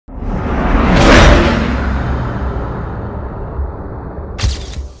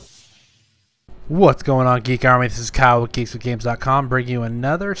What's going on, Geek Army? This is Kyle with geekswithgames.com, bringing you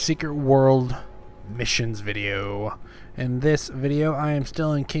another Secret World missions video. In this video, I am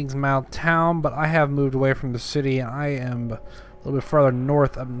still in Kingsmouth town, but I have moved away from the city, and I am a little bit farther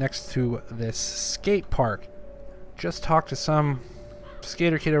north, up next to this skate park. Just talked to some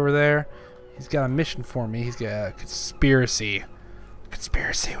skater kid over there. He's got a mission for me. He's got a conspiracy. What's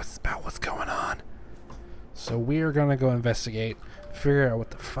going on? So we are gonna go investigate, figure out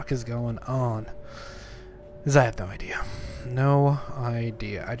what the fuck is going on. Because I have no idea. No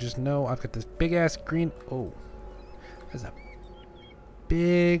idea. I just know I've got this big ass green. Oh, there's a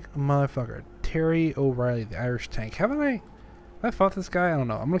big motherfucker. Terry O'Reilly, the Irish tank. Have I fought this guy? I don't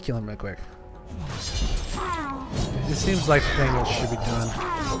know. I'm gonna kill him real quick. It just seems like the thing that should be done.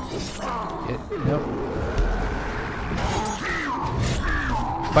 Nope.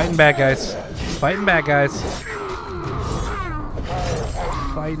 Fighting bad guys. Fighting bad guys.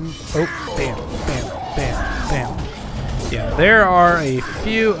 Fighting. Oh, bam, bam, bam, bam. Yeah, there are a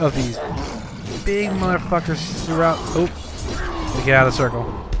few of these big motherfuckers throughout. Oh, get out of the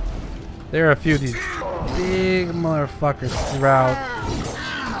circle. There are a few of these big motherfuckers throughout.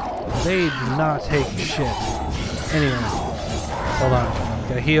 They do not take shit. Anyway, hold on.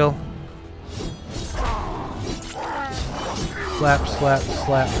 Gotta heal. Slap, slap,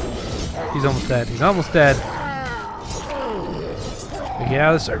 slap. He's almost dead. He's almost dead. Get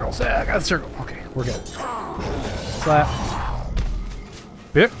out of the circle. I got the circle. Okay, we're good. Slap.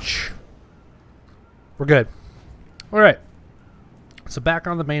 Bitch. We're good. Alright. So back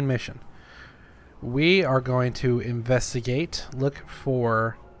on the main mission. We are going to investigate. Look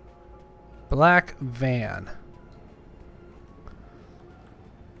for black van.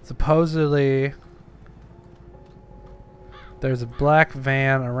 Supposedly there's a black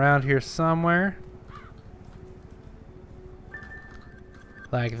van around here somewhere.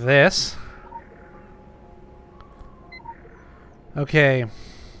 Like this. Okay.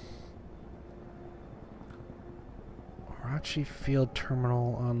 Rachi Field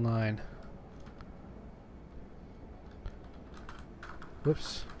Terminal online.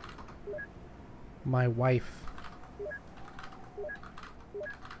 Whoops. My wife.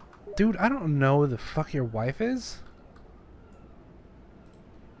 Dude, I don't know who the fuck your wife is.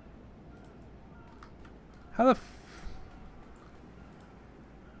 How the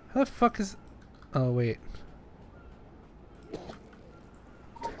fuck is... Oh, wait.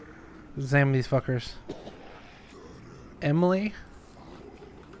 Examine these fuckers. Emily.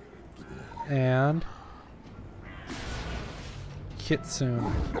 And... Kitsune.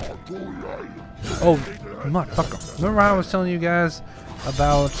 Oh, motherfucker. Remember how I was telling you guys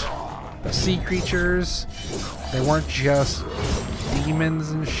about the sea creatures? They weren't just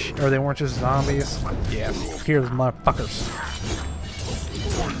demons and or they weren't just zombies. Yeah, here's motherfuckers.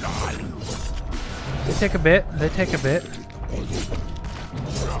 They take a bit. They take a bit.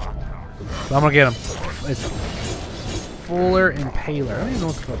 So I'm gonna get them. It's Fuller Impaler. I don't even know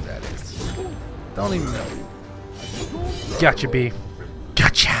what the fuck that is. Don't even know. Gotcha, B.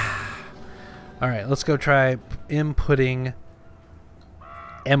 Gotcha. All right, let's go try inputting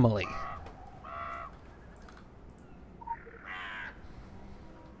Emily.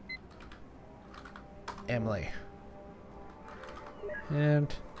 Emily.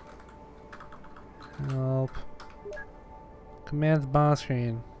 And help. Commands boss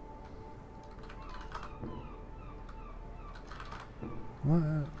screen.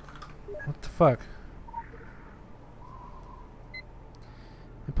 What the fuck?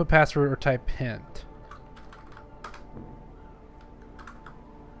 Input password or type hint.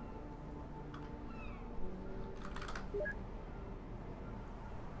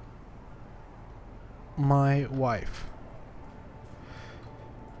 My wife.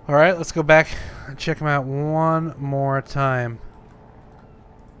 Alright, let's go back and check him out one more time.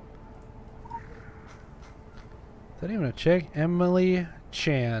 Is that even a chick? Emily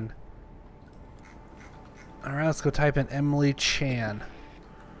Chan. Alright, let's go type in Emily Chan.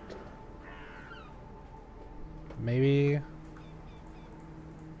 Maybe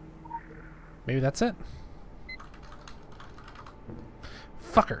that's it.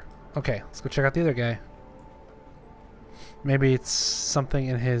 Fucker. Okay, let's go check out the other guy. Maybe it's something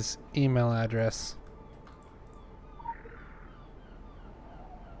in his email address.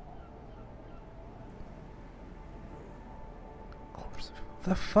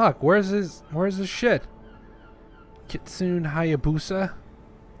 The fuck? Where's his shit? Kitsune Hayabusa?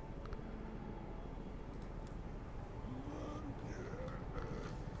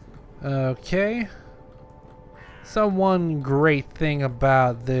 Okay. So one great thing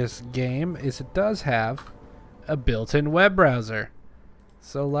about this game is it does have a built-in web browser.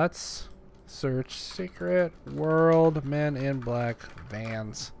 So let's Search secret world men in black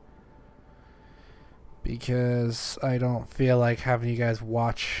vans. Because I don't feel like having you guys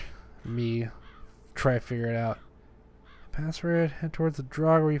watch me try to figure it out. Password, head towards the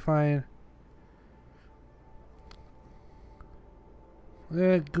drug where you find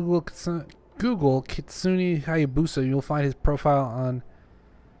Google Kitsune Hayabusa. You'll find his profile on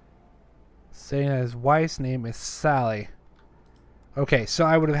saying that his wife's name is Sally. Okay, so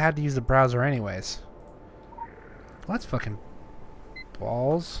I would have had to use the browser anyways. Well, that's fucking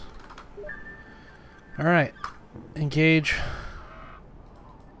balls. Alright. Engage.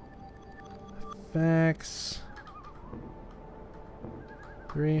 Effects.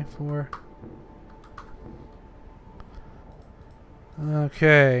 3, 4.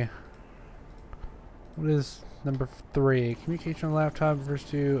 Okay. What is number 3? Communication on laptop refers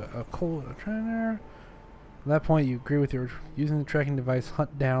to a cold trainer. At that point, you agree with your using the tracking device.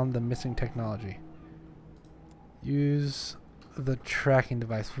 Hunt down the missing technology. Use the tracking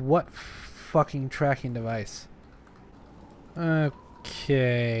device. What fucking tracking device?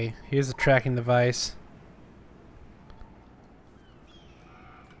 Okay, here's the tracking device.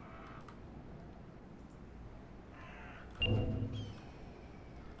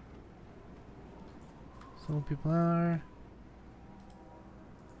 Some people are.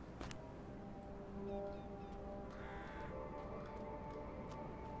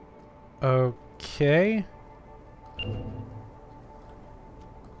 Okay.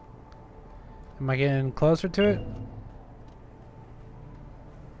 Am I getting closer to it?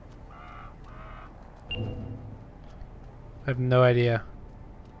 I have no idea.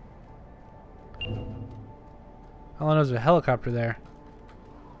 All I know is a helicopter there.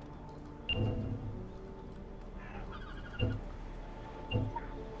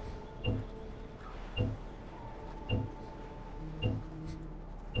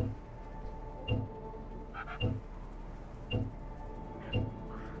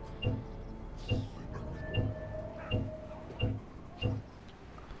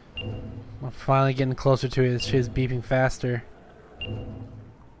 I'm finally getting closer to it. This shit's beeping faster.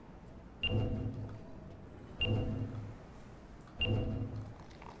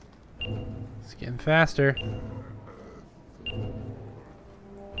 It's getting faster.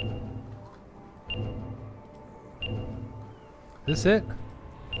 Is this it?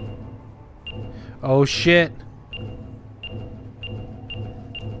 Oh shit.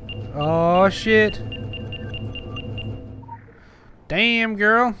 Oh shit. Damn,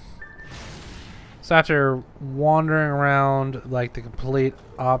 girl. So after wandering around like the complete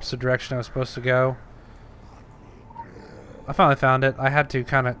opposite direction I was supposed to go, I finally found it. I had to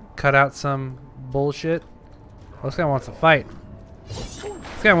kind of cut out some bullshit. Oh, this guy wants to fight. This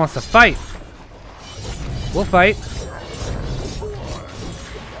guy wants to fight. We'll fight.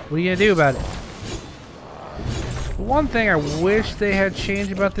 What are you gonna do about it? One thing I wish they had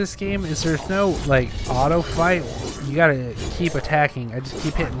changed about this game is there's no like auto fight. You gotta keep attacking. I just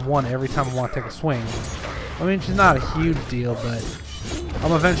keep hitting one every time I want to take a swing. I mean, it's not a huge deal, but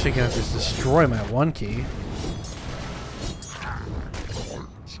I'm eventually gonna just destroy my one key.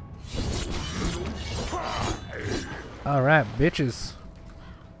 Alright, bitches.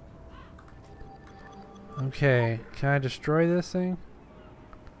 Okay, can I destroy this thing?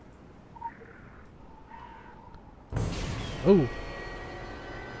 Ooh.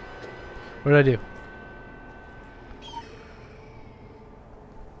 What did I do?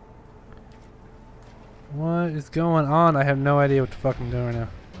 What is going on? I have no idea what the fuck I'm doing right now.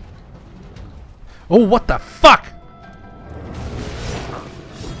 Oh, what the fuck?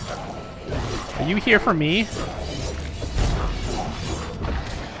 Are you here for me?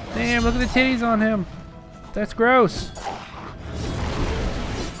 Damn, look at the titties on him. That's gross.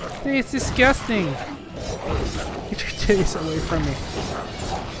 Hey, it's disgusting. Get your titties away from me.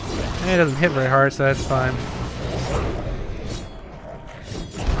 It doesn't hit very hard, so that's fine.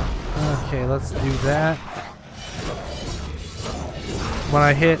 Okay, let's do that. When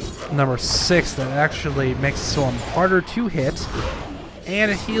I hit number 6, that actually makes it so I'm harder to hit,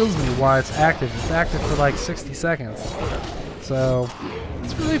 and it heals me while it's active. It's active for like 60 seconds. So,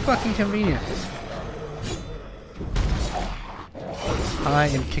 it's really fucking convenient. I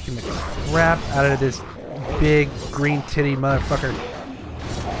am kicking the crap out of this big green titty motherfucker.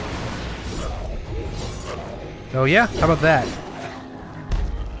 Oh yeah? How about that?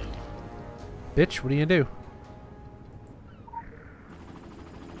 Bitch, what are you gonna do?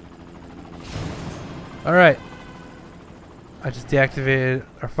 Alright. I just deactivated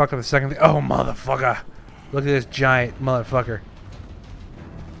or fucked up the second thing. Oh, motherfucker. Look at this giant motherfucker.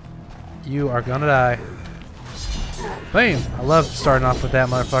 You are gonna die. Bam! I love starting off with that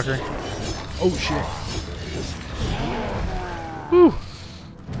motherfucker. Oh shit. Whew.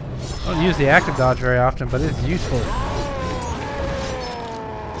 I don't use the active dodge very often, but it's useful.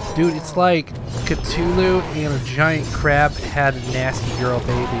 Dude, it's like Cthulhu and a giant crab had a nasty girl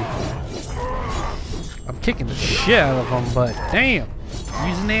baby. I'm kicking the shit out of them, but damn,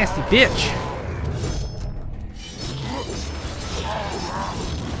 he's a nasty bitch.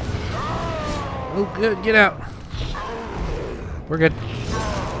 Oh good, get out. We're good.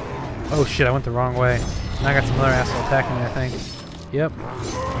 Oh shit, I went the wrong way. Now I got some other asshole attacking me, I think. Yep.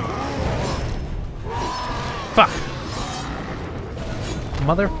 Fuck!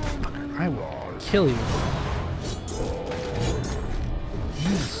 Motherfucker, I will kill you.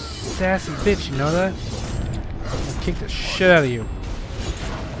 You sassy bitch, you know that? I'll kick the shit out of you.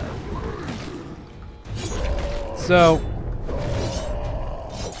 So,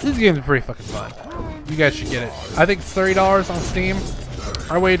 this game's pretty fucking fun. You guys should get it. I think it's $30 on Steam.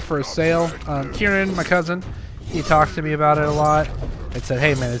 I waited for a sale. Kieran, my cousin, he talked to me about it a lot and said,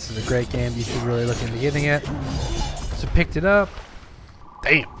 hey man, this is a great game. You should really look into getting it. So picked it up.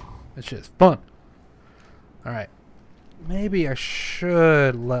 Damn, that shit is fun. Alright. Maybe I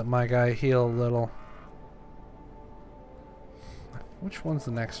should let my guy heal a little. Which one's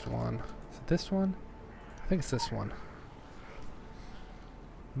the next one? Is it this one? I think it's this one.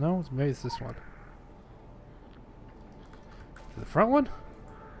 No, maybe it's this one. The front one?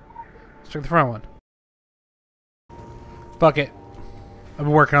 Let's check the front one. Fuck it. I've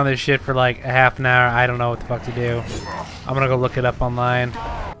been working on this shit for like a half an hour. I don't know what the fuck to do. I'm gonna go look it up online.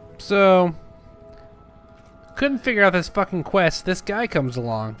 So, couldn't figure out this fucking quest. This guy comes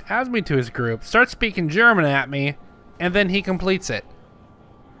along, adds me to his group, starts speaking German at me, and then he completes it.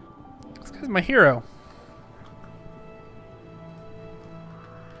 This guy's my hero.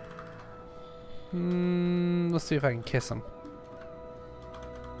 Let's see if I can kiss him.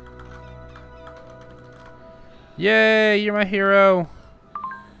 Yay, you're my hero.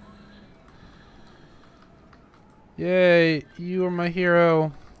 Yay, you are my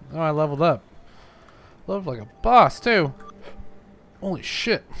hero. Oh, I leveled up. Leveled like a boss, too. Holy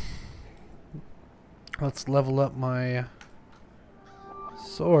shit. Let's level up my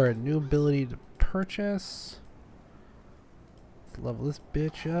sword. New ability to purchase. Let's level this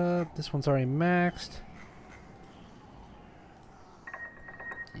bitch up. This one's already maxed.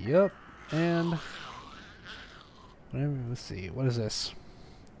 Yep. And let's see. What is this?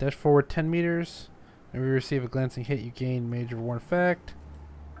 Dash forward 10 meters. Whenever you receive a glancing hit, you gain major reward effect.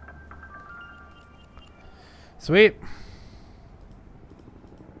 Sweet.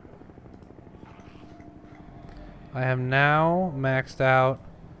 I have now maxed out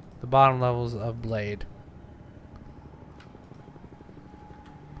the bottom levels of Blade.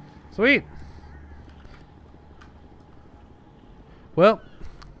 Sweet. Well,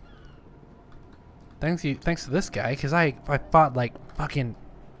 thanks to this guy, because I fought like fucking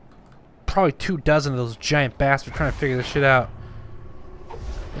probably 24 of those giant bastards trying to figure this shit out. What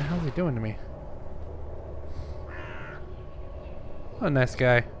the hell is he doing to me? What a nice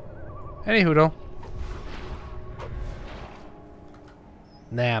guy. Any hoodle.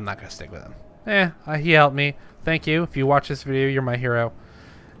 Nah, I'm not gonna stick with him. He helped me. Thank you. If you watch this video, you're my hero.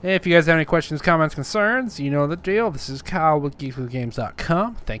 If you guys have any questions, comments, concerns, you know the deal. This is Kyle with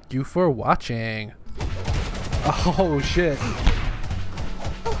geekswithgames.com. Thank you for watching. Oh shit.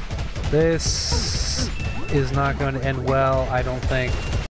 This is not going to end well, I don't think.